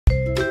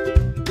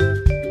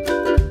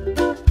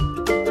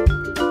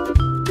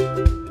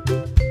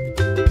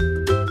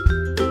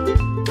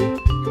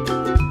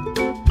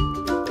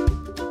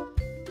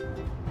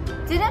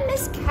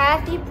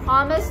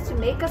promise to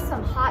make us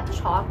some hot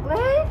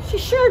chocolate? She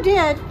sure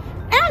did.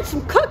 And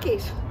some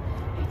cookies.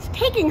 It's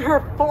taking her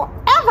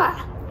forever.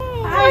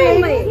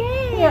 Finally.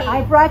 Here,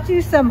 I brought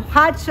you some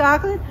hot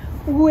chocolate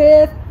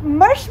with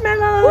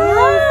marshmallows.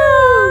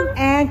 Woo!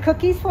 And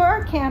cookies for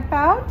our camp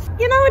out.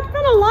 You know, it's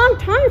been a long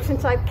time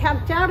since I've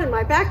camped out in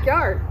my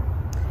backyard.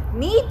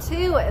 Me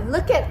too, and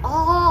look at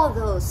all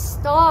those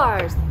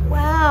stars.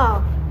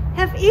 Wow.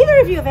 Have either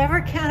of you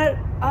ever counted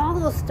all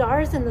those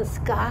stars in the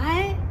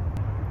sky?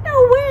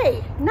 No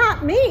way,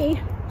 not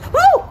me.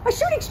 Oh, a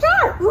shooting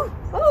star. Ooh,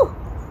 oh.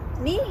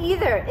 Me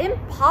either,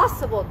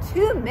 impossible,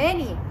 too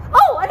many.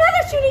 Oh,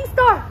 another shooting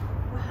star.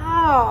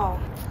 Wow.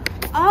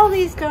 All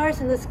these stars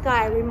in the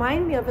sky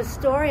remind me of a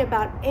story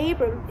about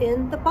Abram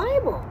in the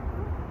Bible.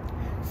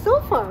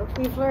 So far,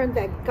 we've learned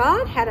that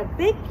God had a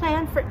big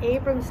plan for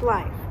Abram's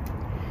life,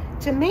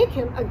 to make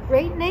him a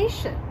great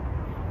nation.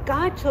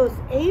 God chose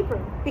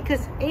Abram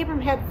because Abram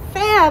had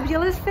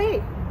fabulous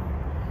faith.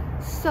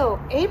 So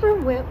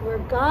Abram went where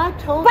God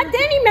told him. But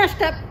then he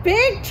messed up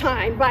big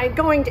time by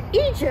going to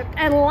Egypt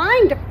and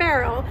lying to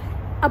Pharaoh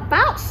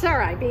about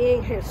Sarai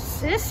being his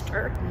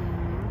sister.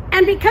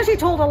 And because he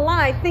told a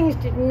lie, things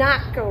did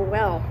not go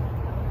well.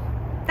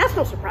 That's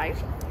no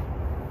surprise.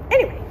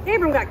 Anyway,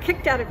 Abram got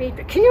kicked out of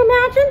Egypt. Can you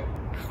imagine?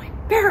 How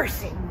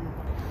embarrassing.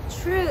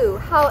 True.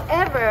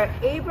 However,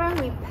 Abram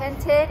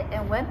repented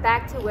and went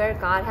back to where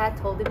God had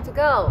told him to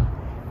go.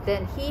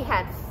 Then he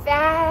had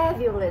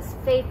fabulous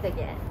faith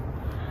again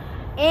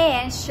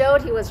and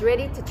showed he was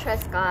ready to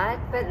trust God,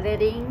 but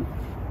letting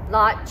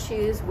Lot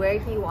choose where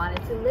he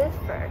wanted to live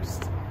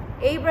first.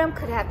 Abram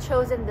could have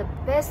chosen the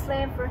best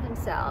land for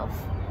himself,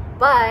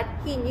 but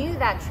he knew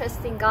that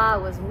trusting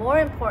God was more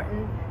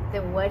important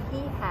than what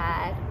he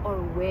had or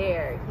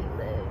where he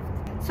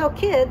lived. So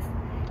kids,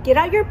 get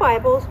out your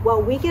Bibles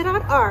while we get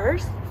out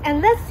ours,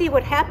 and let's see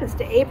what happens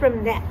to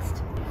Abram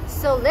next.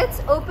 So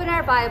let's open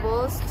our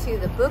Bibles to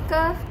the book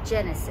of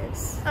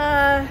Genesis.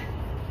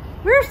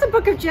 Where's the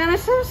book of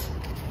Genesis?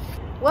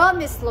 Well,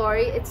 Miss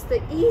Lori, it's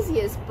the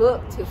easiest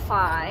book to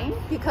find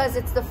because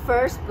it's the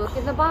first book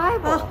in the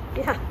Bible. Oh,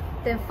 yeah.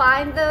 Then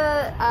find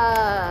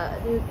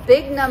the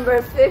big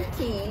number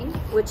 15,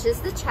 which is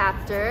the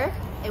chapter,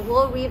 and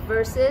we'll read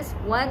verses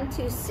 1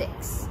 to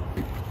 6.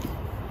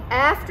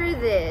 After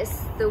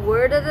this, the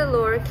word of the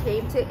Lord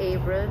came to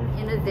Abram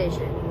in a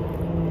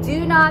vision.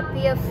 Do not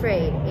be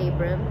afraid,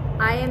 Abram.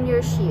 I am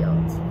your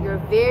shield, your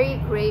very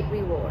great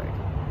reward.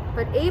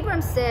 But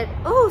Abram said,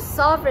 Oh,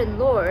 sovereign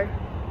Lord,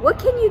 what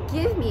can you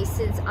give me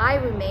since I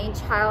remain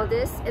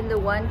childless and the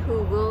one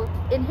who will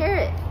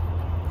inherit?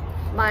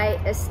 My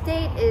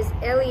estate is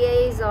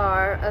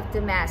Eleazar of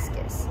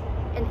Damascus.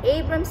 And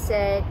Abram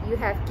said, You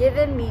have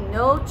given me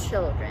no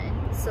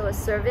children, so a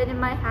servant in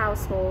my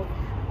household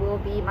will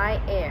be my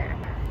heir.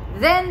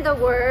 Then the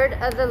word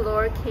of the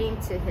Lord came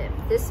to him.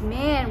 This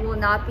man will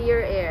not be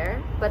your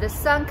heir, but a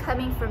son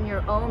coming from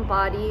your own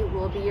body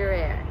will be your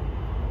heir.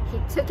 He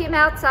took him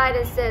outside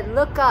and said,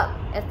 Look up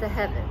at the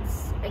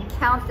heavens and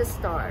count the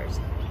stars,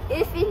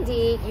 if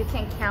indeed you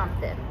can count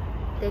them.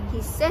 Then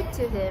he said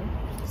to him,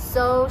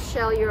 So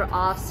shall your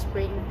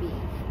offspring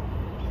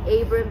be.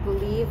 Abram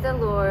believed the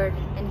Lord,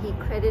 and he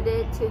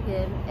credited to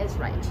him as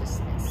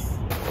righteousness.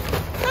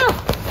 Oh,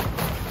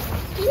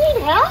 do you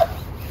need help?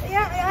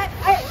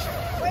 Wait.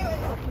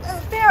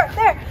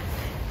 There.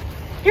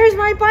 Here's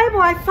my Bible.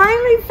 I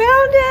finally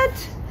found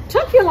it.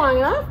 Took you long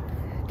enough.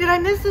 Did I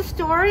miss the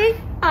story?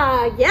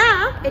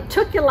 Yeah. It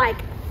took you like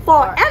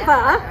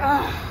forever.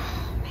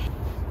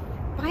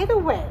 By the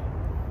way,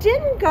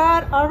 didn't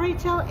God already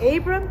tell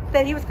Abram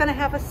that he was going to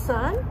have a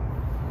son?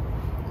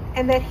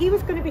 And that he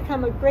was going to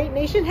become a great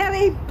nation, have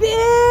a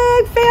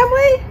big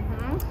family?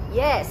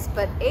 Yes,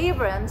 but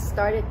Abram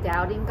started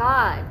doubting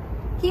God.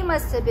 He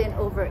must have been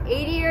over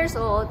 80 years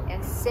old,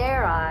 and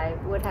Sarai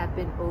would have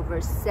been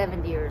over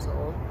 70 years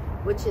old,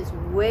 which is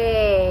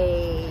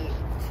way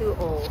too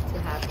old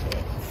to have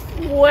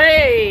kids.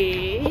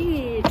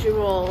 Way too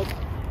old.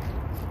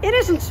 It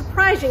isn't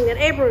surprising that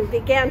Abram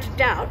began to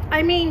doubt.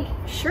 I mean,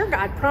 sure,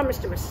 God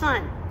promised him a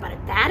son, but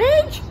at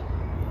that age?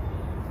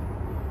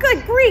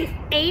 Good grief,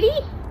 80?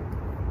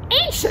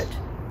 Ancient.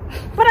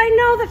 But I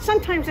know that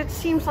sometimes it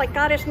seems like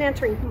God isn't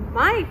answering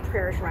my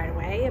prayers right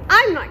away. If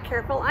I'm not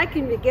careful, I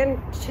can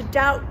begin to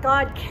doubt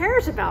God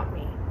cares about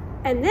me.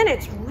 And then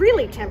it's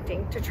really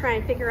tempting to try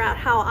and figure out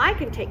how I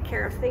can take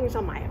care of things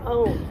on my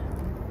own.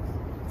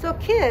 So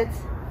kids,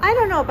 I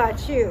don't know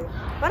about you,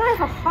 but I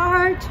have a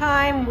hard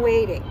time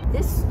waiting.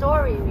 This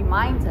story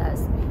reminds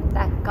us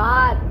that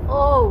God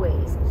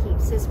always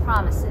keeps his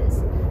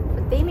promises,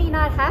 but they may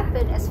not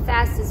happen as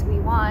fast as we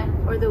want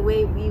or the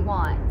way we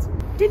want.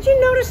 Did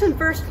you notice in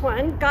verse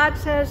 1, God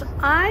says,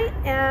 I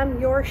am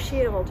your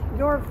shield,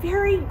 your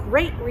very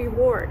great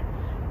reward.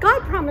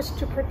 God promised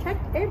to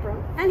protect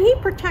Abram, and he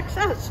protects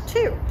us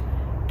too.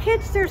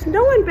 Kids, there's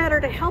no one better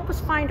to help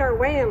us find our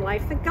way in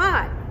life than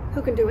God,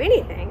 who can do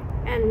anything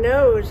and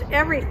knows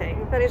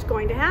everything that is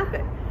going to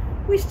happen.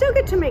 We still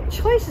get to make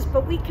choices,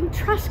 but we can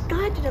trust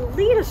God to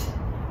lead us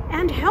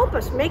and help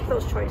us make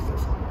those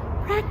choices.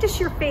 Practice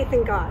your faith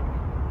in God.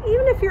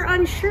 Even if you're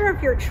unsure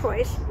of your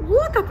choice,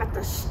 look up at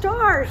the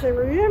stars and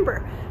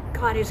remember,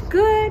 God is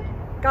good,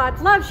 God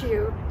loves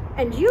you,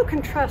 and you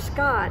can trust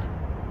God.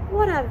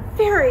 What a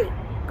very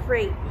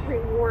great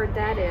reward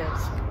that is.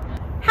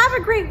 Have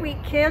a great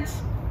week,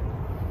 kids.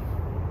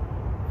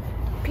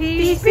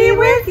 Peace be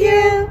with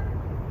you.